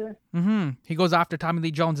last year? Mm-hmm. He goes after Tommy Lee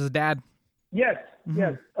Jones' dad. Yes,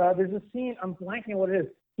 yes. There's a scene, I'm blanking on what it is.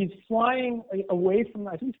 He's flying away from,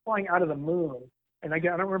 I think he's flying out of the moon. And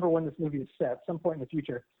again, I don't remember when this movie is set, some point in the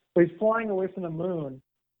future. But he's flying away from the moon.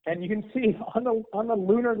 And you can see on the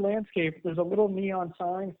lunar landscape, there's a little neon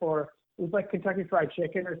sign for, it was like Kentucky Fried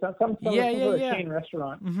Chicken or some chain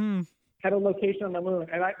restaurant. Mm-hmm. Had a location on the moon.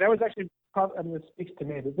 And that was actually, it speaks to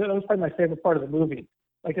me. That was probably my favorite part of the movie.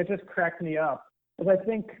 Like, it just cracked me up. Because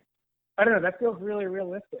I don't know, that feels really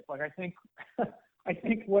realistic. Like, I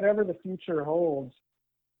think whatever the future holds,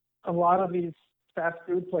 a lot of these fast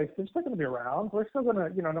food places, they're still going to be around. We're still going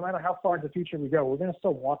to, no matter how far into the future we go, we're going to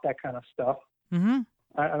still want that kind of stuff. Mm-hmm.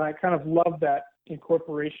 And I kind of love that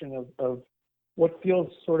incorporation of what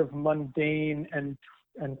feels sort of mundane and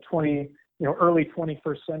early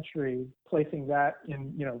 21st century, placing that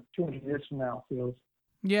in 200 years from now feels,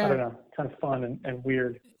 I don't know, kind of fun and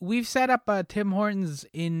weird. We've set up Tim Hortons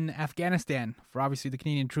in Afghanistan for obviously the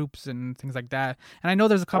Canadian troops and things like that. And I know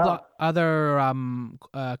there's a couple of other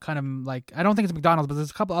kind of like, I don't think it's McDonald's, but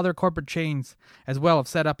there's a couple other corporate chains as well have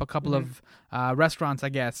set up a couple of restaurants, I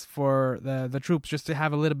guess, for the troops, just to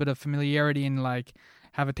have a little bit of familiarity and like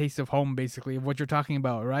have a taste of home, basically, of what you're talking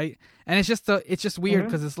about, right? And it's just weird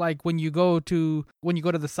because it's like when you go to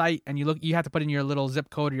the site and you have to put in your little zip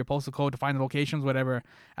code or your postal code to find the locations, whatever.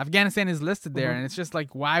 Afghanistan is listed there, and it's just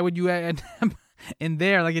like, why would you in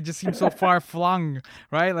there. Like, it just seems so far flung,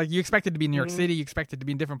 right? Like, you expect it to be in New York Mhm. City, you expect it to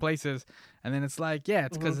be in different places, and then it's like, yeah,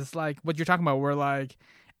 it's because Mhm. it's like what you're talking about. Where like,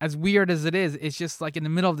 as weird as it is, it's just like in the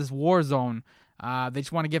middle of this war zone. They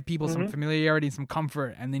just want to give people some Mhm. familiarity, some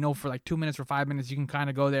comfort, and they know for like 2 minutes or 5 minutes you can kind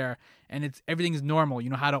of go there, and it's everything's normal. You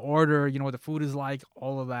know how to order, you know what the food is like,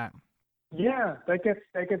 all of that. Yeah, that gets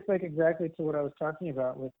like exactly to what I was talking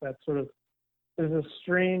about with that sort of there's a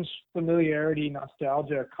strange familiarity,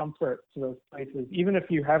 nostalgia, comfort to those places, even if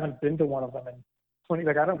you haven't been to one of them in 20.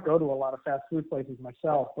 Like I don't go to a lot of fast food places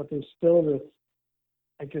myself, but there's still this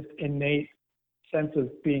like just innate sense of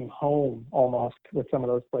being home almost with some of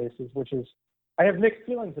those places, which is I have mixed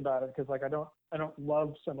feelings about it because like I don't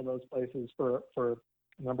love some of those places for a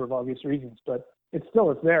number of obvious reasons, but it's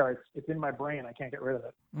there. It's in my brain. I can't get rid of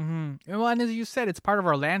it. Mm-hmm. Well, and as you said, it's part of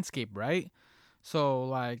our landscape, right? So,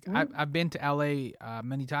 like, Mm-hmm. I've been to LA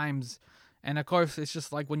many times, and of course, it's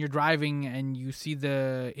just like when you're driving and you see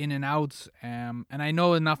the in and outs, and I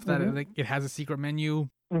know enough that Mm-hmm. like, it has a secret menu,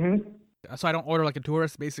 Mm-hmm. so I don't order like a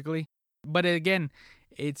tourist, basically. But again,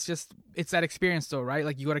 it's that experience, though, right?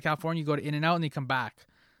 Like, you go to California, you go to In and Out, and you come back.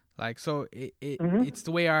 Like, so Mm-hmm. it's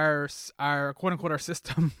the way our quote unquote our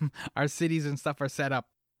system, our cities and stuff are set up.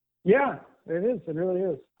 Yeah, it is. It really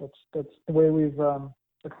is. That's the way we've.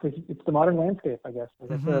 It's the modern landscape, I guess.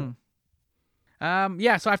 Like I said. Mm-hmm.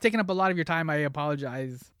 Yeah, so I've taken up a lot of your time. I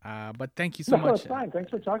apologize. But thank you so No, much. it's fine.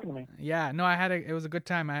 Thanks for talking to me. Yeah, no, it was a good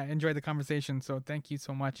time. I enjoyed the conversation. So thank you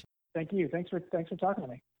so much. Thank you. Thanks for talking to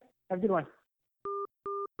me. Have a good one.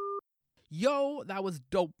 Yo, that was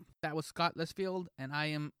dope. That was Scott Listfield, and I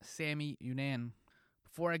am Sammy Yunan.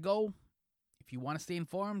 Before I go, if you want to stay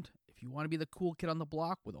informed, if you want to be the cool kid on the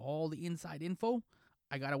block with all the inside info,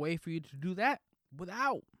 I got a way for you to do that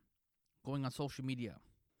without going on social media.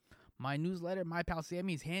 My newsletter, My Pal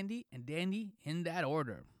Sammy, is handy and dandy in that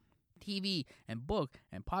order. TV and book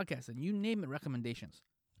and podcast and you name it recommendations.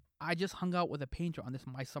 I just hung out with a painter on this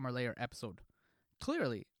My Summer Layer episode.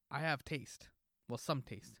 Clearly, I have taste. Well, some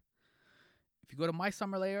taste. If you go to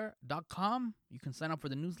mysummerlayer.com, you can sign up for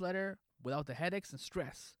the newsletter without the headaches and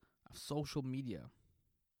stress of social media.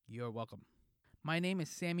 You're welcome. My name is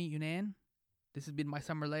Sammy Yunan. This has been My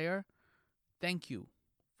Summer Layer. Thank you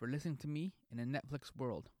for listening to me in a Netflix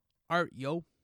world. Art, yo.